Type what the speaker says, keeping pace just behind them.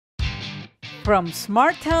From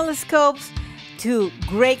smart telescopes to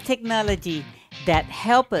great technology that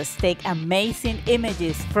help us take amazing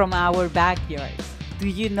images from our backyards. Do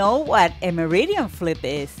you know what a meridian flip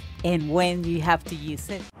is and when you have to use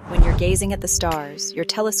it? When you're gazing at the stars, your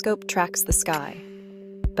telescope tracks the sky.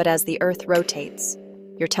 But as the Earth rotates,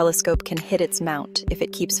 your telescope can hit its mount if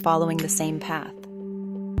it keeps following the same path.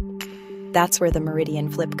 That's where the meridian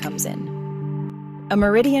flip comes in. A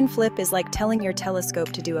meridian flip is like telling your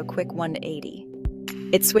telescope to do a quick 180.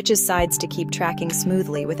 It switches sides to keep tracking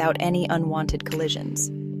smoothly without any unwanted collisions.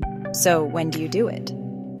 So when do you do it?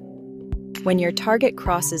 When your target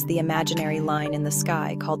crosses the imaginary line in the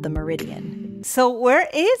sky called the meridian. So where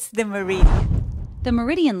is the meridian? The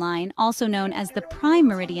meridian line, also known as the prime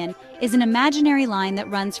meridian, is an imaginary line that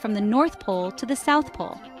runs from the North Pole to the South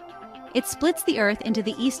Pole. It splits the Earth into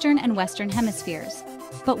the eastern and western hemispheres.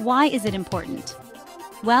 But why is it important?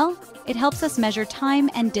 Well, it helps us measure time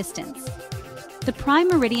and distance. The prime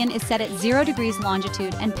meridian is set at 0 degrees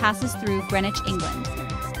longitude and passes through Greenwich, England.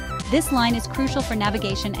 This line is crucial for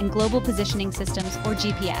navigation and global positioning systems, or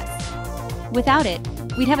GPS. Without it,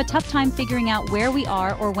 we'd have a tough time figuring out where we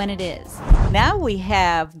are or when it is. Now we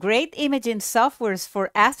have great imaging softwares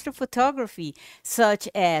for astrophotography, such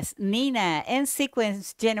as N.I.N.A and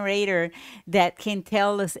sequence generator that can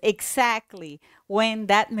tell us exactly when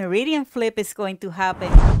that meridian flip is going to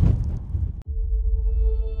happen.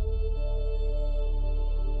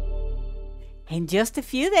 And just a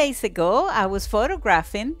few days ago, I was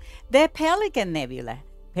photographing the Pelican Nebula.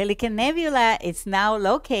 Pelican Nebula is now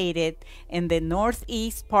located in the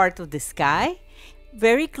northeast part of the sky,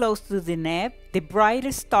 very close to the N.I.N.A, the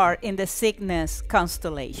brightest star in the Cygnus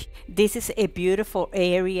constellation. This is a beautiful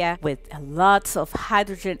area with lots of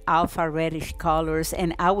hydrogen alpha reddish colors,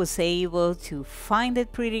 and I was able to find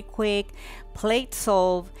it pretty quick, plate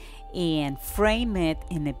solve, and frame it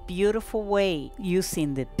in a beautiful way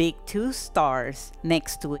using the big two stars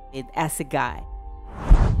next to it as a guide.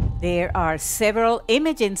 There are several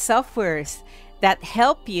imaging softwares that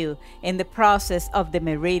help you in the process of the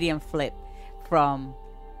meridian flip, from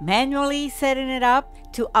manually setting it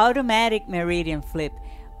up to automatic meridian flip,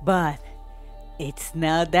 but it's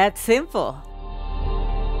not that simple.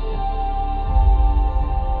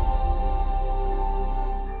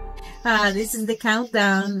 This is the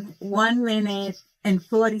countdown, 1 minute and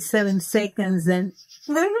 47 seconds, and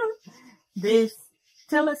this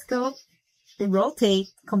telescope, it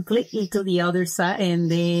rotates completely to the other side, and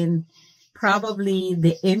then probably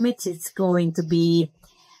the image is going to be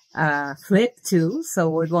flipped too, so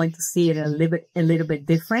we're going to see it a little bit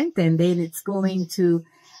different, and then it's going to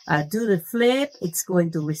do the flip, it's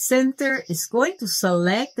going to recenter, it's going to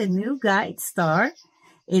select a new guide star,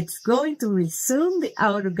 it's going to resume the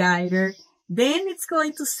outer guider, then it's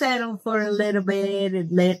going to settle for a little bit. It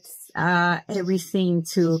lets everything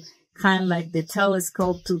to kind of like the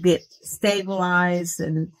telescope to get stabilized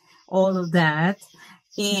and all of that.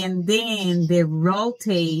 And then they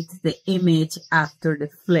rotate the image after the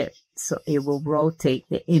flip. So it will rotate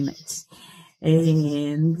the image.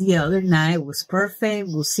 And the other night was perfect.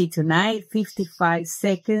 We'll see tonight, 55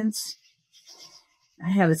 seconds. I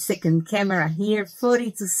have a second camera here,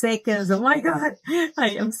 42 seconds. Oh my God, I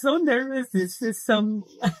am so nervous. This is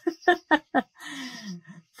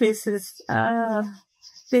this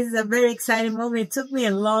is a very exciting moment. It took me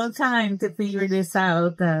a long time to figure this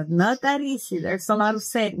out. Not that easy. There's a lot of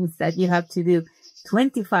settings that you have to do.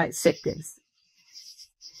 25 seconds.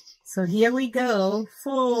 So here we go.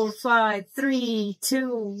 4, 5, 3,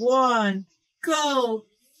 2, 1, go.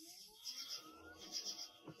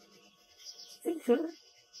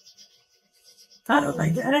 Oh my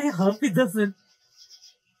God, I hope it doesn't.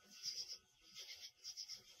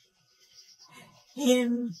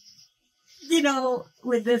 And, you know,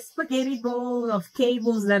 with the spaghetti bowl of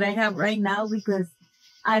cables that I have right now, because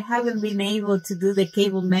I haven't been able to do the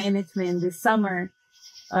cable management this summer,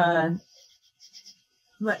 but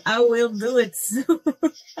I will do it soon.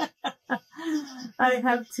 I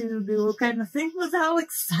have to do all kind of things. But how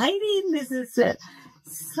exciting this is!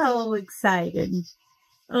 So exciting.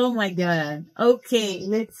 Oh my God. Okay,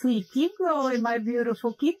 let's see. Keep going, my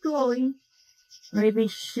beautiful. Keep going. Maybe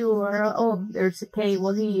sure. Oh, there's a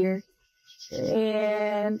cable here.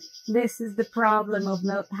 And this is the problem of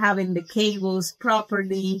not having the cables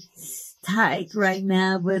properly tight right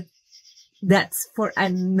now, but that's for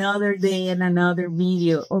another day and another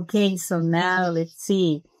video. Okay, so now let's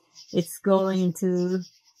see. It's going to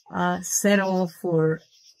settle for,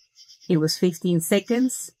 it was 15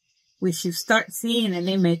 seconds. We should start seeing an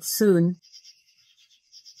image soon.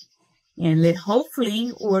 And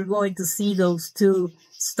hopefully we're going to see those two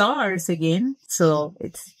stars again. So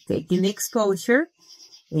it's taking the exposure,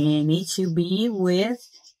 and it should be with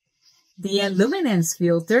the luminance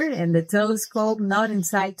filter and the telescope not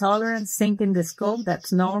inside tolerance, sinking the scope.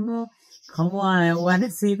 That's normal. Come on, I want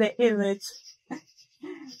to see the image.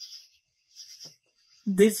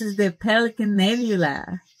 This is the Pelican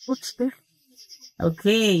Nebula.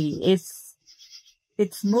 Okay,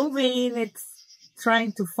 it's moving. It's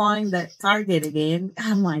trying to find that target again.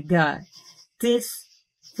 Oh my God. This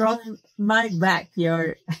from my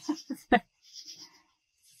backyard.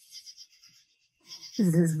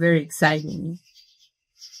 This is very exciting.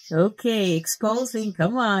 Okay, exposing.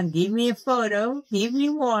 Come on, give me a photo. Give me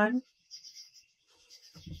one.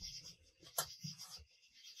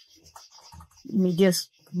 Let me just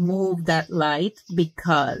move that light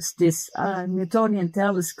because this Newtonian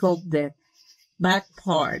telescope, the back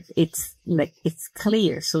part, it's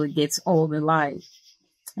clear, so it gets all the light.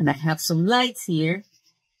 And I have some lights here,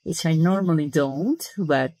 which I normally don't,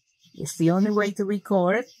 but it's the only way to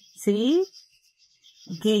record. See?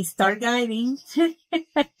 Okay, start guiding.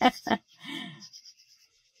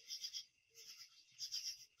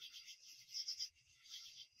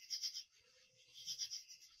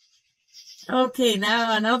 Okay,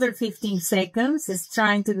 now another 15 seconds. It's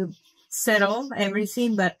trying to settle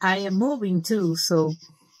everything, but I am moving too, so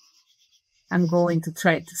I'm going to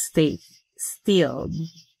try to stay still.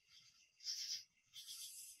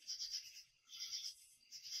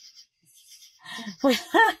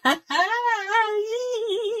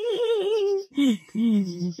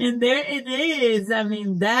 And there it is. I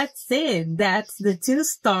mean, that's it. That's the 2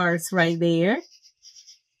 stars right there.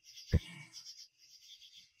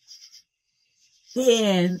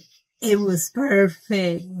 And it was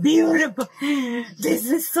perfect. Beautiful.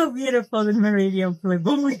 This is so beautiful, the Meridian Flip.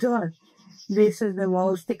 Oh my God. This is the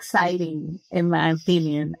most exciting, in my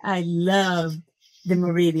opinion. I love the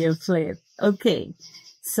Meridian Flip. Okay.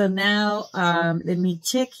 So now, let me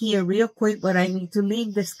check here real quick, but I need to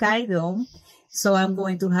leave the sky dome. So I'm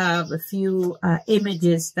going to have a few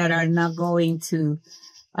images that are not going to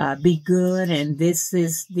be good. And this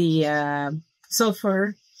is the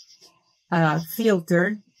sulfur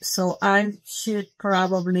filter. So I should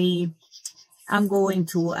probably, I'm going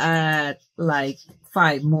to add like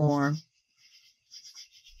 5 more.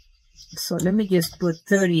 So let me just put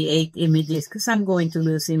 38 images because I'm going to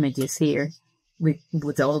lose images here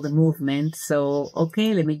with all the movement. So,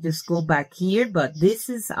 okay, let me just go back here. But this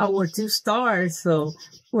is our 2 stars. So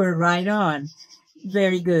we're right on.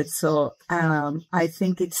 Very good. So I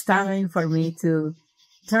think it's time for me to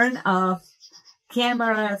turn off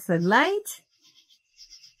cameras and light.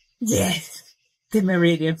 Yes, the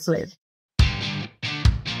Meridian Flip.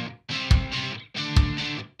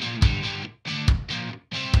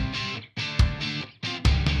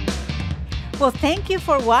 Well, thank you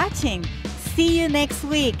for watching. See you next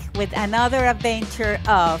week with another adventure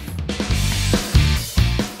of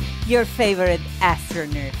your favorite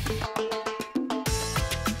Astro-Nerd.